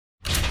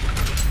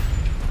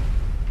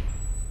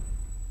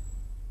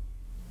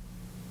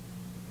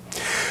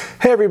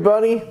Hey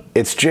everybody,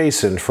 it's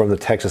Jason from the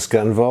Texas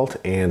Gun Vault,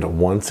 and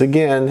once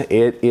again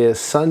it is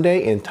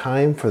Sunday and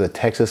time for the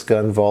Texas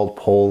Gun Vault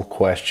Poll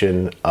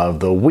Question of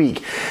the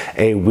Week,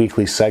 a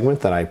weekly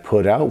segment that I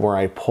put out where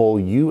I poll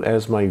you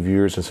as my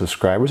viewers and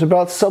subscribers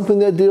about something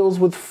that deals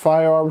with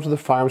firearms, or the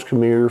firearms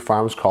community, or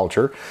firearms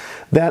culture,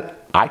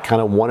 that I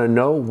kind of want to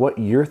know what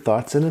your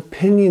thoughts and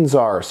opinions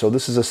are. So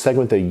this is a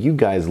segment that you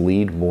guys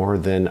lead more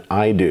than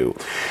I do.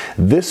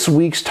 This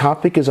week's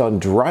topic is on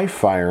dry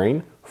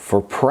firing for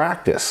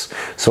practice.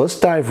 So let's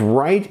dive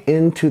right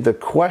into the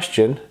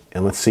question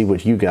and let's see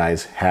what you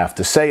guys have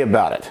to say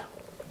about it.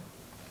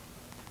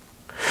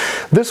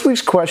 This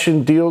week's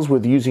question deals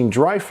with using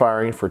dry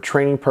firing for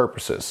training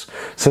purposes.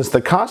 Since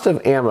the cost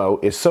of ammo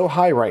is so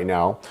high right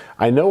now,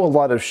 I know a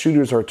lot of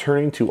shooters are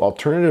turning to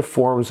alternative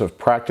forms of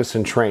practice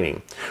and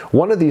training.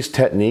 One of these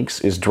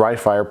techniques is dry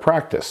fire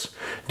practice.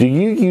 Do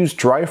you use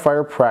dry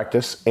fire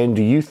practice, and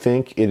do you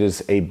think it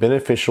is a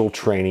beneficial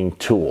training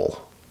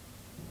tool?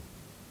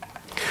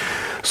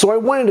 So I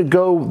wanted to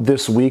go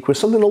this week with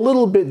something a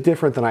little bit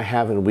different than I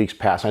have in weeks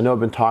past. I know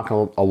I've been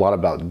talking a lot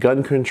about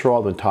gun control.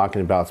 I've been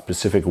talking about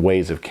specific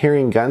ways of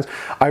carrying guns.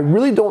 I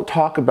really don't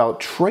talk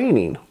about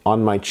training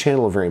on my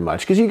channel very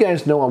much because you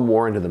guys know I'm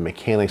more into the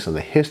mechanics and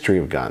the history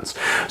of guns.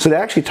 So to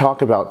actually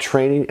talk about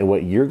training and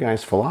what your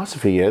guys'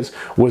 philosophy is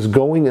was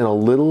going in a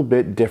little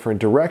bit different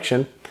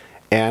direction.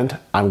 And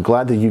I'm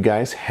glad that you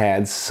guys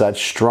had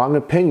such strong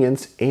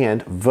opinions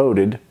and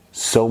voted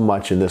so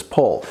much in this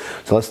poll.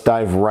 So let's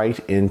dive right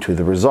into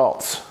the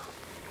results.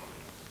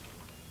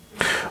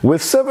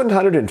 With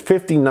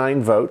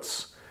 759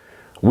 votes,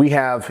 we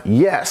have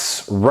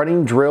yes,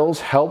 running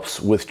drills helps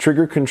with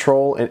trigger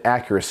control and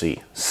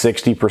accuracy,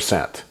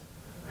 60%.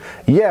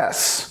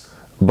 Yes,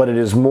 but it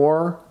is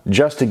more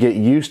just to get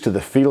used to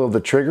the feel of the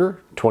trigger,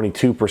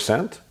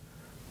 22%.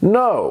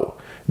 No,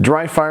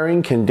 dry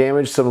firing can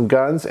damage some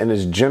guns and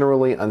is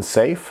generally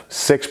unsafe,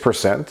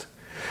 6%.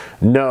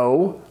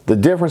 No, the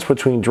difference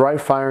between dry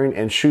firing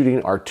and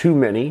shooting are too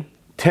many,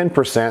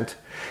 10%,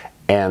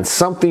 and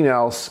something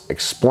else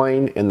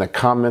explained in the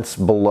comments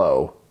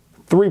below,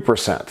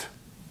 3%.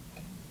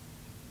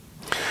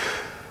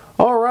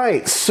 All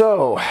right,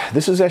 so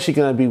this is actually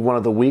going to be one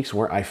of the weeks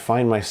where I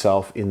find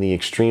myself in the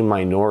extreme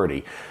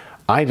minority.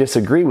 I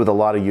disagree with a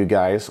lot of you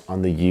guys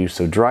on the use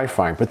of dry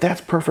firing, but that's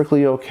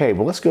perfectly okay.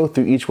 But let's go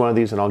through each one of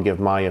these and I'll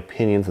give my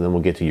opinions and then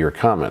we'll get to your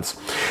comments.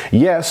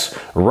 Yes,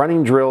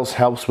 running drills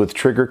helps with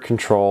trigger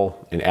control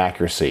and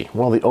accuracy.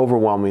 Well, the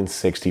overwhelming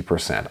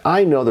 60%.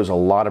 I know there's a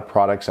lot of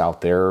products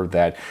out there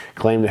that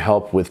claim to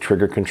help with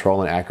trigger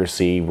control and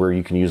accuracy where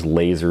you can use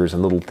lasers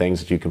and little things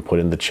that you can put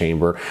in the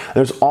chamber.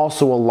 There's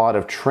also a lot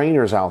of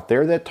trainers out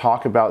there that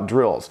talk about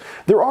drills.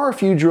 There are a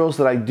few drills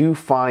that I do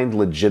find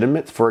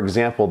legitimate. For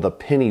example, the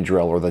penny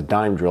drill or the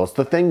dime drill. It's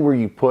the thing where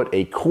you put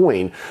a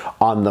coin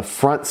on the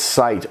front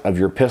sight of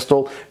your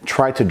pistol,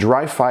 try to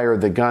dry fire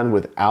the gun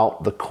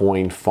without the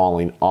coin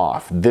falling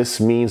off.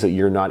 This means that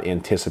you're not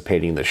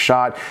anticipating the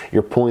shot,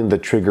 you're pulling the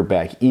trigger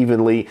back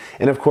evenly,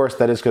 and of course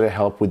that is going to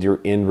help with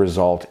your end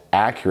result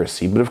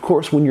accuracy. But of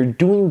course when you're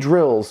doing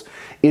drills,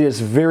 it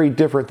is very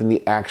different than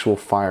the actual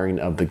firing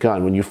of the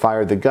gun. When you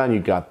fire the gun, you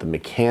got the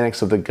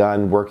mechanics of the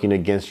gun working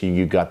against you,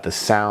 you got the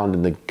sound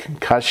and the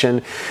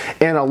concussion,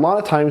 and a lot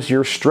of times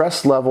your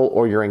stress level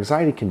or your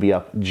anxiety can be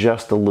up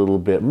just a little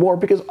bit more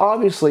because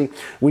obviously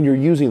when you're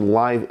using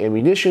live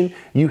ammunition,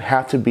 you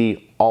have to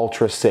be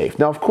ultra safe.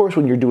 Now, of course,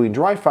 when you're doing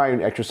dry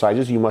firing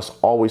exercises, you must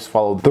always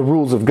follow the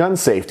rules of gun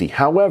safety.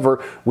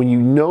 However, when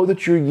you know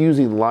that you're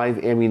using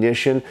live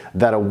ammunition,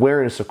 that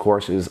awareness, of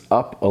course, is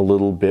up a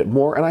little bit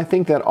more. And I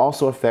think that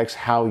also affects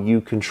how you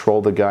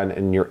control the gun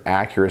and your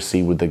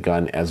accuracy with the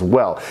gun as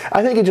well.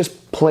 I think it just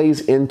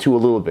plays into a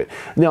little bit.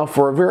 Now,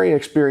 for a very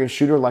experienced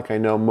shooter, like I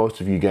know most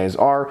of you guys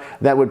are,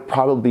 that would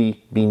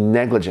probably be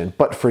negligent.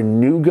 But for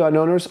new gun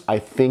owners, I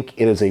think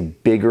it is a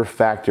bigger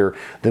factor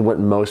than what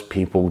most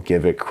people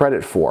give it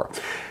credit for.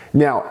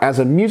 Now, as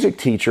a music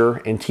teacher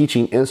and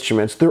teaching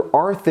instruments, there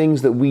are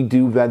things that we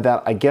do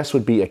that I guess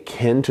would be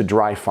akin to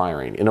dry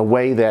firing in a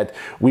way that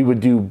we would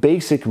do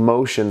basic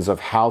motions of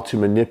how to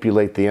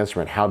manipulate the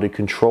instrument, how to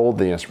control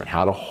the instrument,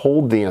 how to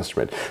hold the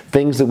instrument,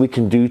 things that we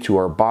can do to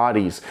our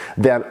bodies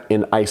that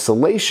in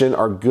isolation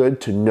are good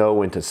to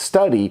know and to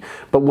study,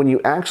 but when you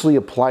actually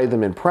apply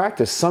them in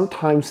practice,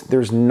 sometimes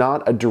there's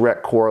not a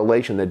direct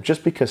correlation that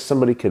just because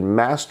somebody can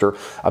master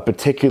a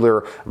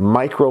particular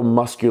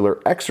micromuscular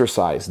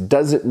exercise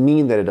doesn't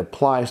mean that it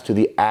applies to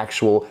the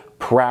actual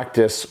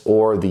practice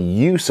or the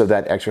use of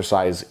that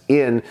exercise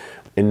in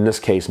this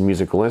case,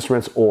 musical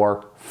instruments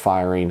or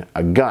firing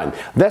a gun.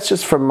 That's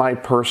just from my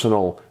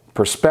personal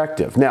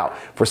perspective. Now,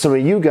 for some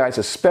of you guys,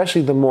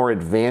 especially the more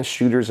advanced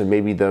shooters and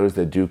maybe those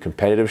that do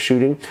competitive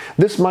shooting,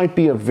 this might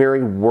be a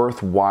very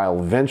worthwhile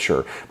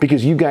venture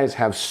because you guys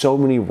have so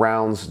many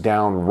rounds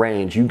down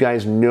range. You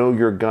guys know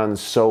your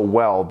guns so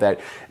well that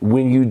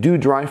when you do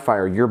dry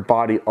fire, your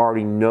body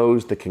already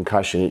knows the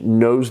concussion. It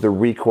knows the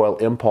recoil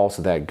impulse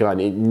of that gun.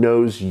 It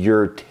knows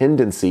your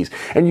tendencies,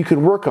 and you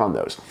can work on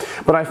those.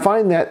 But I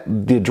find that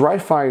the dry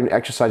firing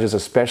exercises,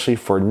 especially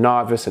for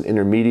novice and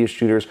intermediate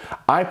shooters,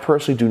 I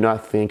personally do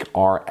not think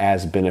are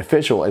as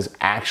beneficial as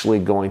actually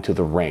going to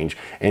the range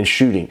and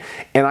shooting.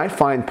 And I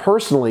find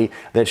personally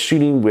that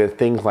shooting with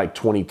things like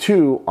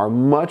 22 are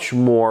much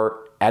more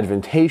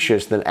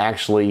advantageous than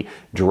actually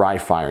dry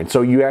firing.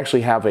 So you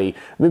actually have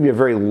maybe a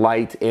very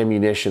light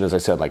ammunition, as I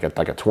said, like a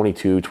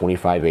 22,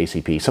 25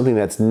 ACP, something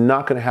that's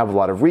not going to have a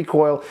lot of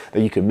recoil,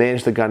 that you can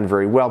manage the gun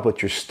very well,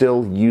 but you're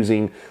still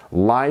using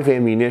live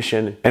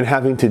ammunition and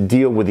having to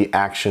deal with the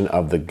action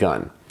of the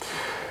gun.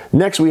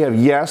 Next we have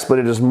yes, but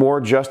it is more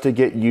just to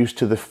get used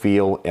to the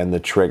feel and the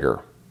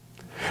trigger.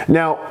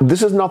 Now,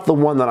 this is not the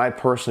one that I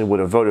personally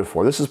would have voted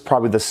for. This is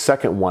probably the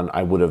second one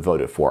I would have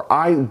voted for.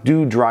 I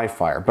do dry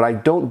fire, but I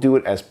don't do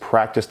it as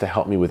practice to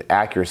help me with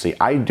accuracy.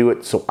 I do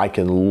it so I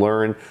can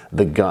learn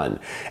the gun.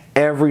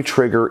 Every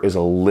trigger is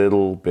a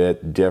little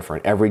bit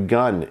different. Every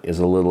gun is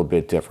a little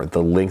bit different.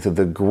 The length of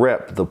the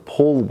grip, the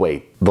pull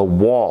weight, the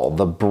wall,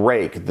 the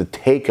break, the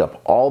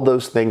take-up, all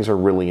those things are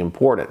really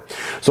important.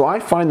 So I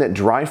find that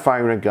dry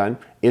firing a gun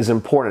is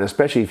important,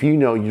 especially if you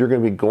know you're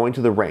going to be going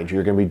to the range,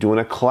 you're going to be doing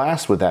a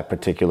class with that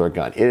particular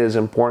gun. It is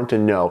important to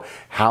know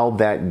how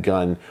that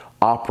gun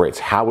operates,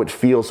 how it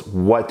feels,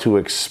 what to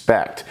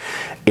expect.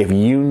 If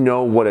you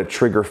know what a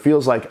trigger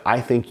feels like, I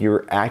think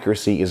your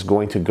accuracy is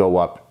going to go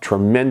up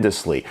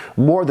tremendously,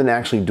 more than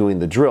actually doing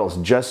the drills,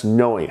 just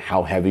knowing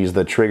how heavy is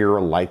the trigger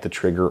or light the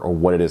trigger or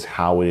what it is,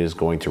 how it is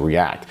going to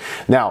react.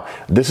 Now,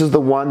 this is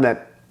the one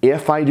that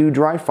if I do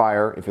dry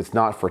fire, if it's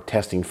not for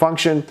testing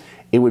function,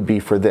 it would be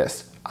for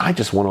this. I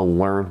just want to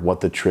learn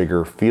what the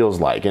trigger feels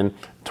like, and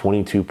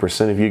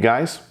 22% of you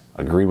guys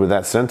agree with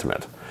that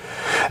sentiment.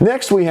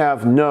 Next we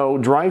have no,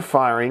 dry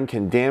firing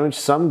can damage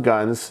some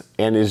guns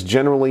and is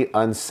generally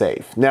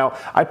unsafe. Now,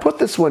 I put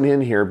this one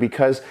in here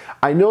because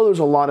I know there's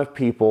a lot of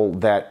people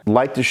that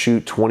like to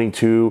shoot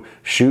 22,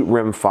 shoot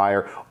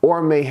rimfire,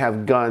 or may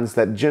have guns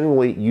that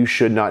generally you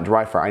should not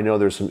dry fire. I know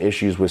there's some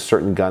issues with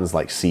certain guns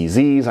like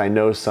CZs. I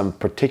know some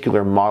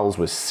particular models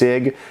with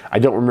SIG. I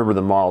don't remember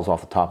the models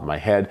off the top of my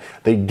head.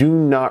 They do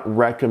not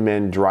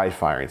recommend dry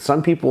firing.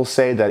 Some people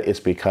say that it's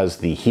because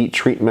the heat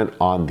treatment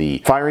on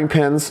the firing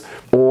pins,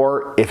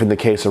 or if in the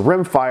case of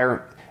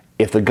rimfire,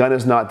 if the gun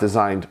is not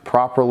designed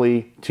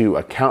properly to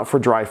account for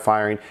dry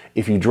firing,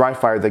 if you dry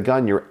fire the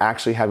gun, you're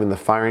actually having the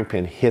firing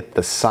pin hit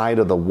the side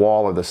of the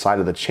wall or the side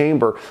of the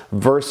chamber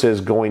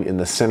versus going in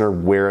the center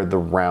where the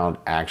round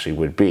actually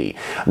would be.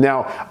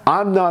 Now,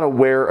 I'm not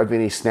aware of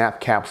any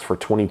snap caps for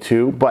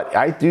 22, but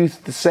I do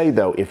say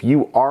though, if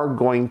you are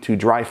going to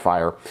dry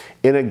fire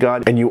in a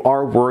gun and you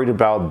are worried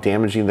about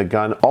damaging the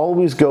gun,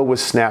 always go with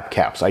snap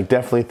caps. I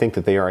definitely think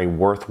that they are a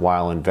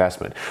worthwhile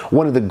investment.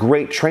 One of the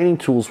great training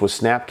tools with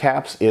snap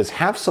caps is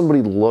have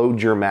somebody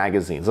load your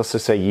magazines. Let's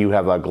just say you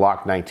have a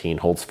Glock 19,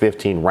 holds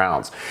 15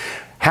 rounds.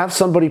 Have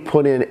somebody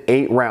put in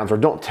 8 rounds, or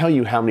don't tell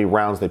you how many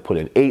rounds they put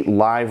in, 8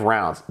 live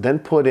rounds, then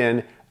put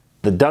in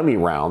the dummy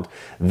round,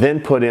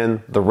 then put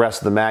in the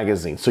rest of the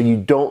magazine. So you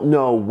don't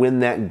know when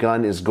that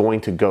gun is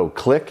going to go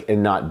click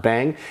and not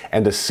bang,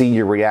 and to see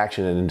your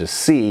reaction and to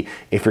see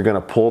if you're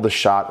gonna pull the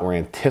shot or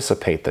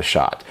anticipate the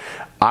shot.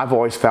 I've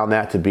always found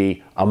that to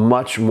be a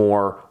much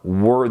more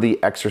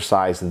worthy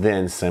exercise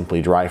than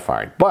simply dry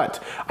firing.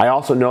 But I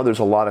also know there's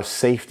a lot of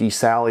safety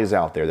sallies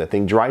out there that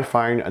think dry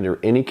firing under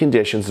any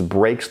conditions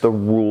breaks the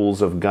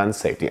rules of gun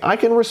safety. I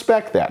can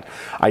respect that.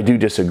 I do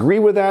disagree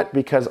with that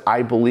because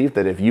I believe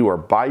that if you are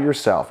by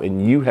yourself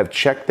and you have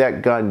checked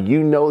that gun,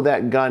 you know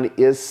that gun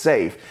is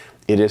safe.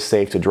 It is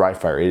safe to dry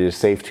fire. It is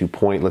safe to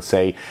point, let's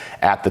say,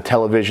 at the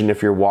television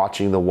if you're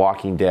watching The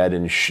Walking Dead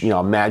and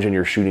imagine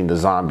you're shooting the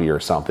zombie or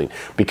something,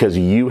 because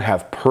you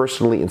have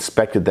personally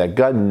inspected that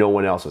gun. No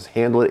one else has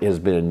handled it. It has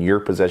been in your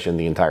possession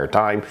the entire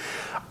time.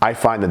 I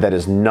find that that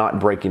is not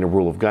breaking a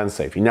rule of gun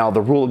safety. Now,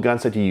 the rule of gun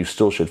safety you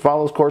still should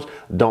follow, of course.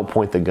 Don't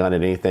point the gun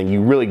at anything.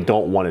 You really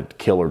don't want to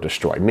kill or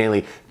destroy,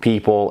 mainly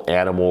people,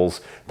 animals,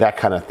 that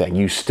kind of thing.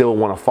 You still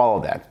want to follow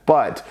that.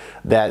 But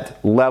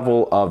that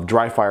level of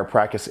dry fire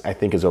practice, I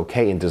think, is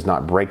okay and does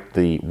not break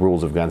the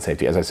rules of gun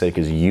safety, as I say,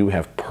 because you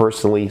have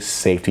personally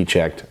safety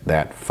checked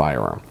that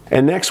firearm.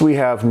 And next we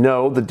have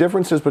no, the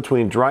differences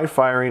between dry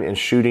firing and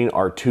shooting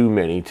are too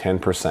many,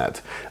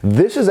 10%.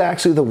 This is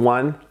actually the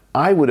one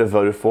I would have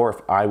voted for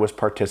if I was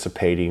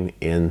participating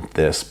in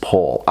this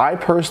poll. I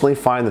personally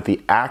find that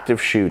the act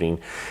of shooting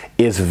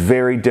is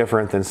very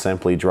different than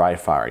simply dry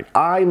firing.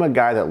 I'm a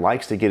guy that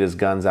likes to get his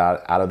guns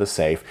out of the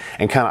safe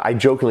and kind of, I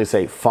jokingly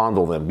say,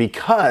 fondle them,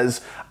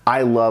 because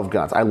I love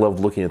guns. I love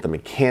looking at the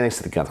mechanics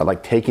of the guns. I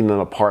like taking them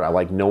apart. I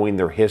like knowing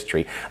their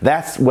history.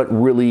 That's what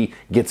really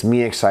gets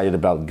me excited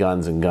about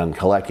guns and gun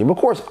collecting. Of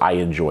course, I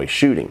enjoy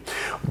shooting.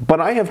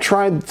 But I have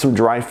tried some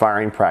dry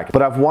firing practice.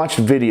 But I've watched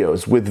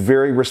videos with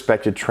very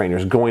respected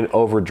trainers going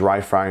over dry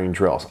firing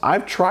drills.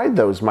 I've tried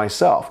those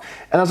myself.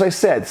 And as I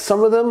said,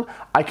 some of them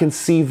I can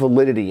see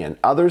validity in.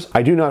 Others,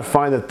 I do not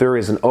find that there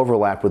is an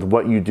overlap with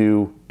what you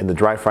do in the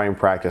dry firing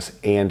practice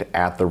and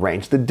at the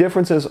range. The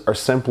differences are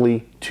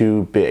simply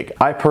too big.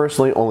 I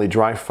personally only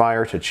dry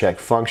fire to check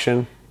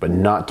function, but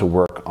not to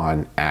work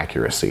on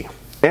accuracy.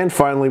 And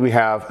finally, we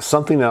have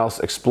something else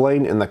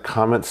explained in the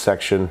comment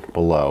section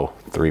below,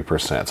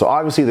 3%. So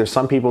obviously there's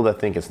some people that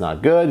think it's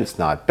not good, it's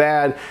not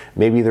bad,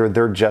 maybe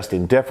they're just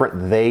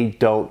indifferent, they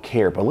don't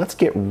care. But let's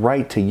get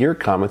right to your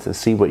comments and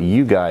see what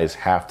you guys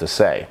have to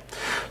say.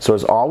 So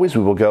as always,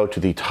 we will go to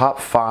the top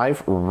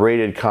 5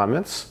 rated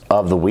comments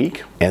of the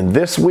week. And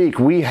this week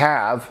we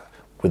have,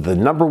 with the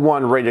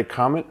 #1 rated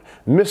comment,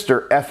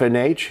 Mr.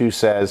 FNH, who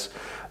says,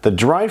 "The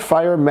dry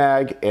fire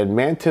mag and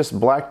Mantis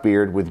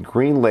Blackbeard with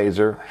green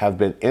laser have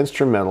been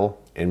instrumental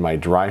in my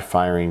dry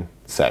firing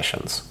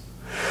sessions."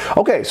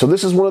 Okay, so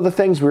this is one of the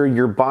things where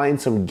you're buying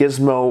some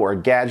gizmo or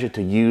gadget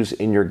to use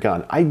in your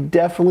gun. I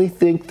definitely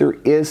think there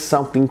is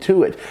something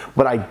to it,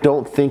 but I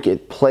don't think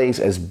it plays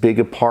as big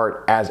a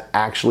part as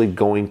actually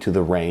going to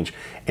the range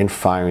and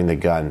firing the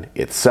gun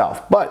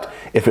itself. But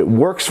if it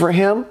works for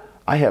him,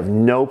 I have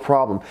no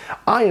problem.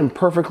 I am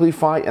perfectly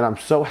fine, and I'm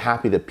so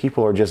happy that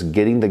people are just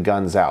getting the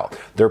guns out.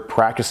 They're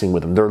practicing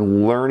with them, they're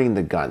learning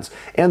the guns,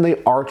 and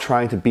they are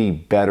trying to be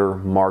better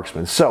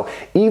marksmen. So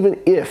even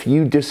if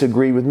you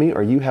disagree with me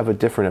or you have a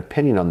different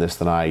opinion on this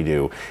than I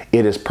do,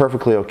 it is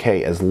perfectly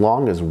okay as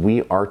long as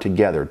we are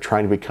together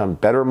trying to become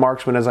better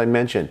marksmen, as I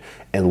mentioned,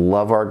 and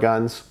love our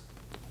guns.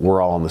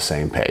 We're all on the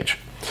same page.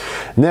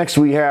 Next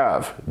we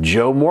have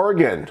Joe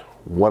Morgan,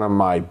 one of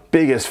my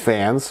biggest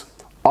fans.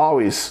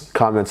 Always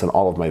comments on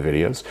all of my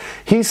videos.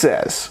 He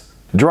says,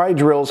 "Dry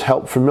drills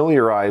help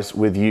familiarize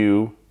with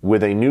you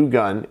with a new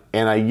gun,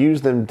 and I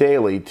use them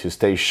daily to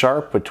stay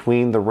sharp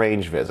between the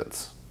range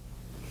visits."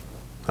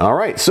 All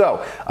right, so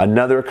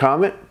another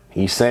comment.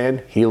 He's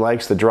saying he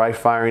likes the dry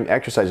firing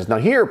exercises. Now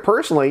here,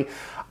 personally,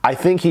 I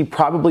think he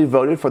probably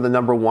voted for the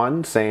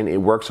 #1, saying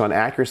it works on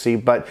accuracy,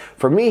 but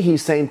for me,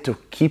 he's saying to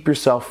keep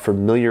yourself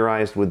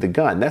familiarized with the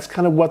gun. That's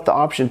kind of what the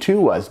option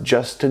 2 was,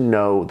 just to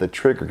know the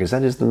trigger, because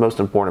that is the most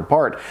important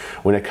part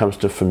when it comes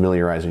to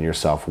familiarizing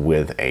yourself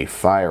with a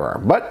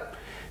firearm. But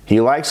he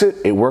likes it,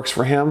 it works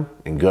for him,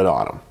 and good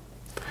on him.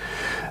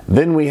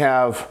 Then we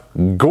have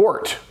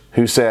Gort,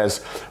 who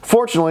says,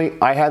 "Fortunately,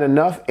 I had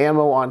enough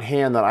ammo on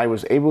hand that I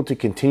was able to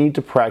continue to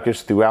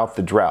practice throughout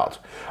the drought.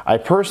 I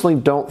personally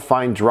don't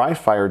find dry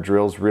fire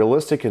drills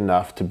realistic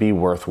enough to be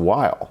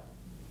worthwhile."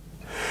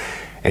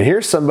 And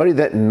here's somebody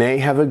that may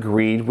have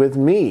agreed with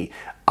me.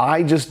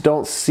 I just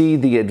don't see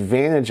the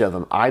advantage of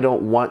them. I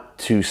don't want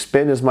to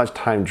spend as much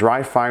time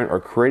dry firing or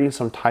creating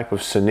some type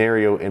of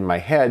scenario in my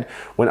head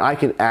when I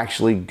can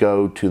actually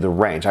go to the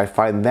range. I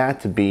find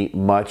that to be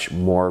much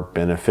more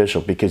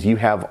beneficial because you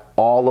have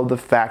all of the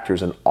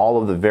factors and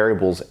all of the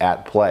variables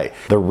at play.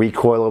 The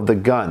recoil of the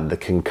gun, the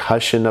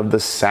concussion of the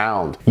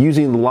sound,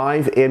 using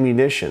live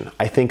ammunition.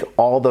 I think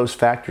all those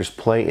factors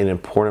play an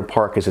important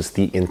part because it's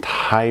the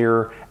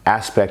entire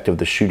aspect of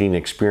the shooting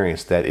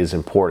experience that is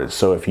important.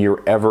 So if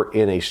you're ever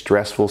in a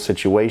stressful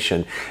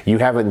situation, you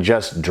haven't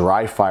just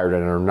dry fired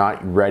and are not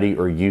ready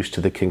or used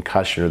to the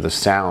concussion or the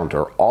sound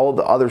or all of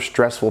the other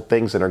stressful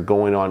things that are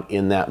going on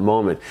in that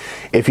moment.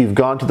 If you've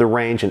gone to the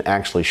range and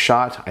actually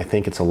shot, I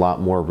think it's a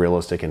lot more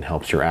realistic and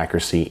helps your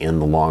accuracy in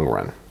the long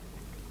run.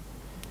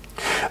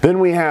 Then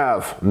we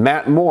have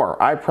Matt Moore.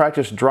 "I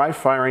practice dry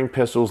firing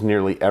pistols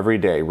nearly every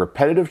day.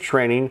 Repetitive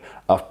training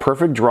of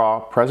perfect draw,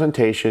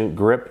 presentation,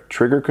 grip,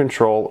 trigger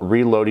control,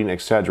 reloading,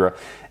 etc.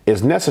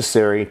 is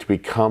necessary to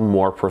become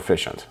more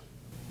proficient."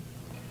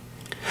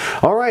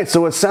 All right,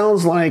 so it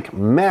sounds like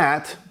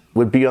Matt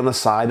would be on the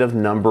side of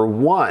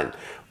 #1.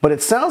 But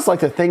it sounds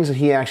like the things that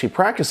he actually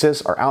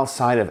practices are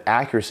outside of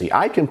accuracy.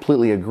 I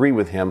completely agree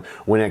with him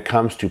when it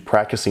comes to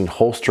practicing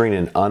holstering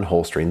and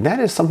unholstering. That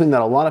is something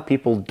that a lot of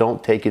people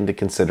don't take into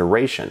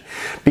consideration.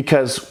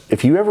 Because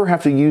if you ever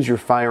have to use your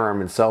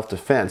firearm in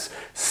self-defense,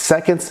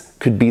 seconds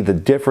could be the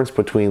difference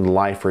between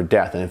life or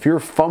death. And if you're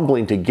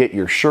fumbling to get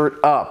your shirt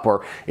up,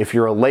 or if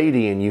you're a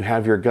lady and you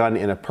have your gun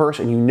in a purse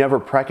and you never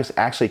practice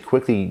actually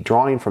quickly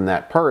drawing from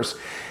that purse,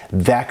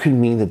 that could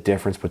mean the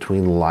difference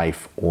between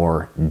life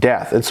or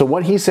death. And so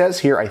what he says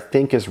here I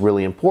think is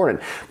really important.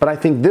 But I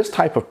think this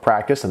type of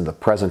practice and the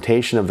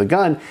presentation of the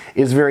gun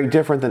is very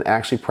different than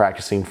actually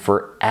practicing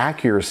for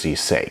accuracy's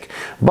sake.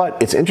 But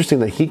it's interesting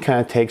that he kind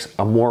of takes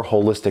a more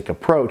holistic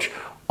approach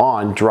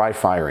on dry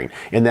firing,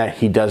 in that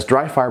he does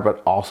dry fire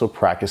but also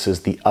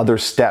practices the other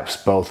steps,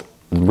 both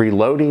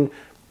reloading,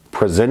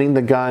 presenting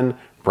the gun,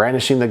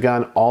 brandishing the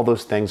gun. All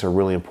those things are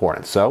really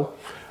important. So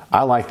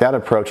I like that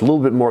approach a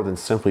little bit more than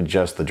simply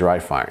just the dry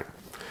firing.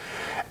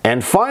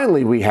 And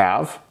finally, we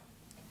have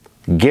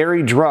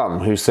Gary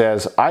Drum, who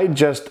says, I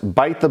just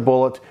bite the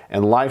bullet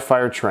and live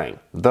fire train.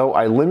 Though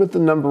I limit the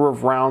number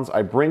of rounds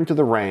I bring to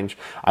the range,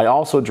 I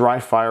also dry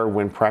fire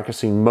when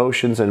practicing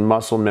motions and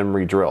muscle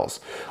memory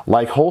drills,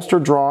 like holster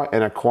draw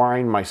and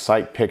acquiring my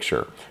sight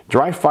picture.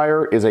 Dry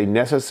fire is a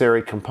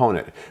necessary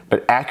component,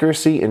 but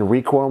accuracy and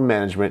recoil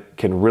management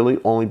can really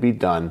only be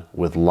done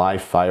with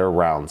live fire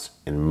rounds,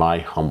 in my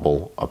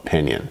humble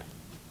opinion.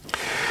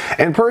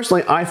 And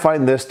personally, I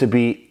find this to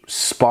be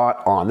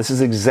spot on. This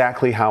is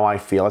exactly how I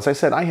feel. As I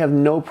said, I have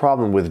no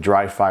problem with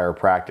dry fire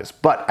practice,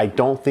 but I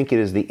don't think it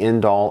is the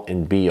end all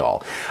and be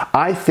all.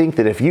 I think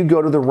that if you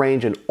go to the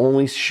range and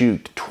only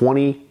shoot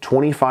 20,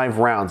 25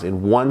 rounds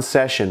in one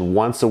session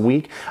once a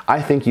week, I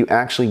think you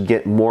actually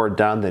get more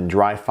done than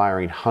dry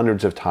firing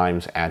hundreds of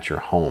times at your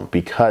home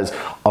because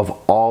of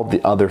all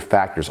the other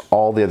factors,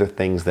 all the other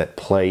things that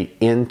play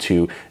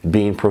into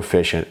being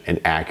proficient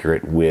and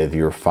accurate with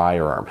your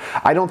firearm.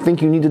 I don't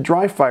think you need to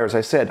dry fire, as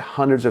I said,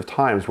 hundreds of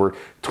times, where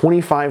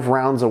 25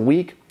 rounds a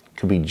week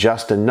could be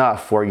just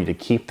enough for you to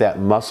keep that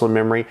muscle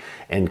memory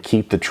and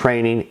keep the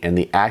training and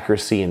the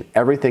accuracy and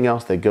everything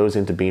else that goes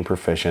into being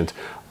proficient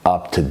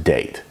up to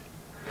date.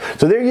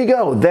 So there you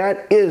go.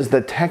 That is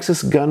the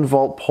Texas Gun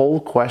Vault poll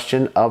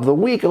question of the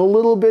week. A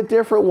little bit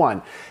different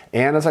one.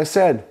 And as I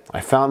said,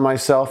 I found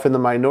myself in the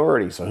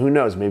minority. So who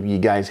knows, maybe you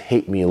guys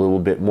hate me a little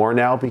bit more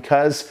now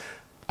because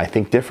I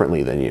think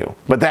differently than you.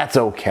 But that's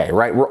okay,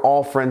 right? We're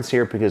all friends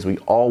here because we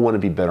all want to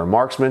be better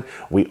marksmen.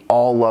 We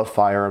all love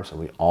firearms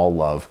and we all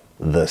love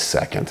the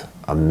Second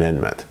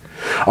Amendment.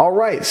 All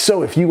right,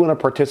 so if you want to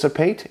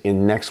participate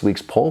in next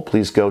week's poll,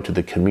 please go to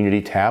the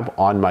community tab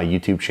on my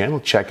YouTube channel.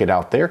 Check it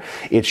out there.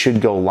 It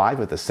should go live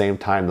at the same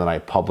time that I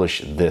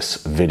publish this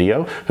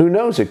video. Who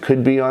knows, it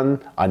could be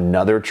on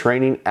another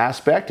training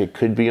aspect. It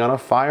could be on a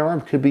firearm.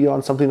 It could be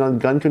on something on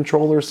gun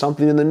control or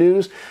something in the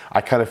news. I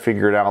kind of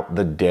figure it out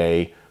the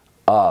day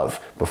of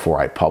before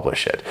I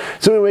publish it.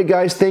 So anyway,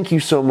 guys, thank you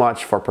so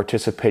much for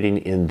participating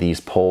in these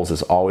polls.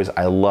 As always,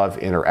 I love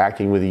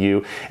interacting with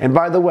you. And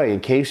by the way, in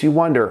case you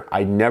wonder,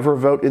 I never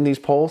vote in these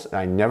polls and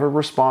I never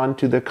respond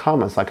to the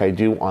comments like I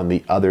do on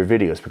the other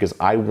videos because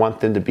I want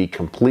them to be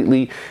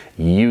completely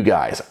you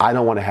guys. I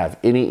don't want to have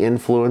any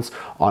influence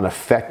on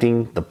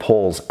affecting the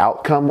poll's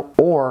outcome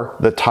or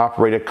the top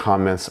rated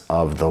comments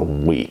of the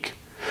week.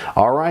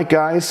 All right,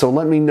 guys, so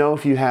let me know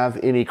if you have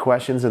any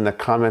questions in the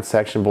comment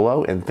section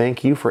below, and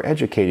thank you for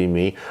educating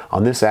me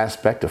on this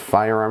aspect of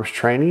firearms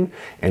training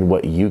and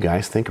what you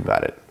guys think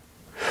about it.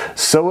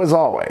 So as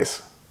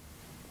always,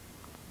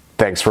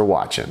 thanks for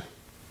watching.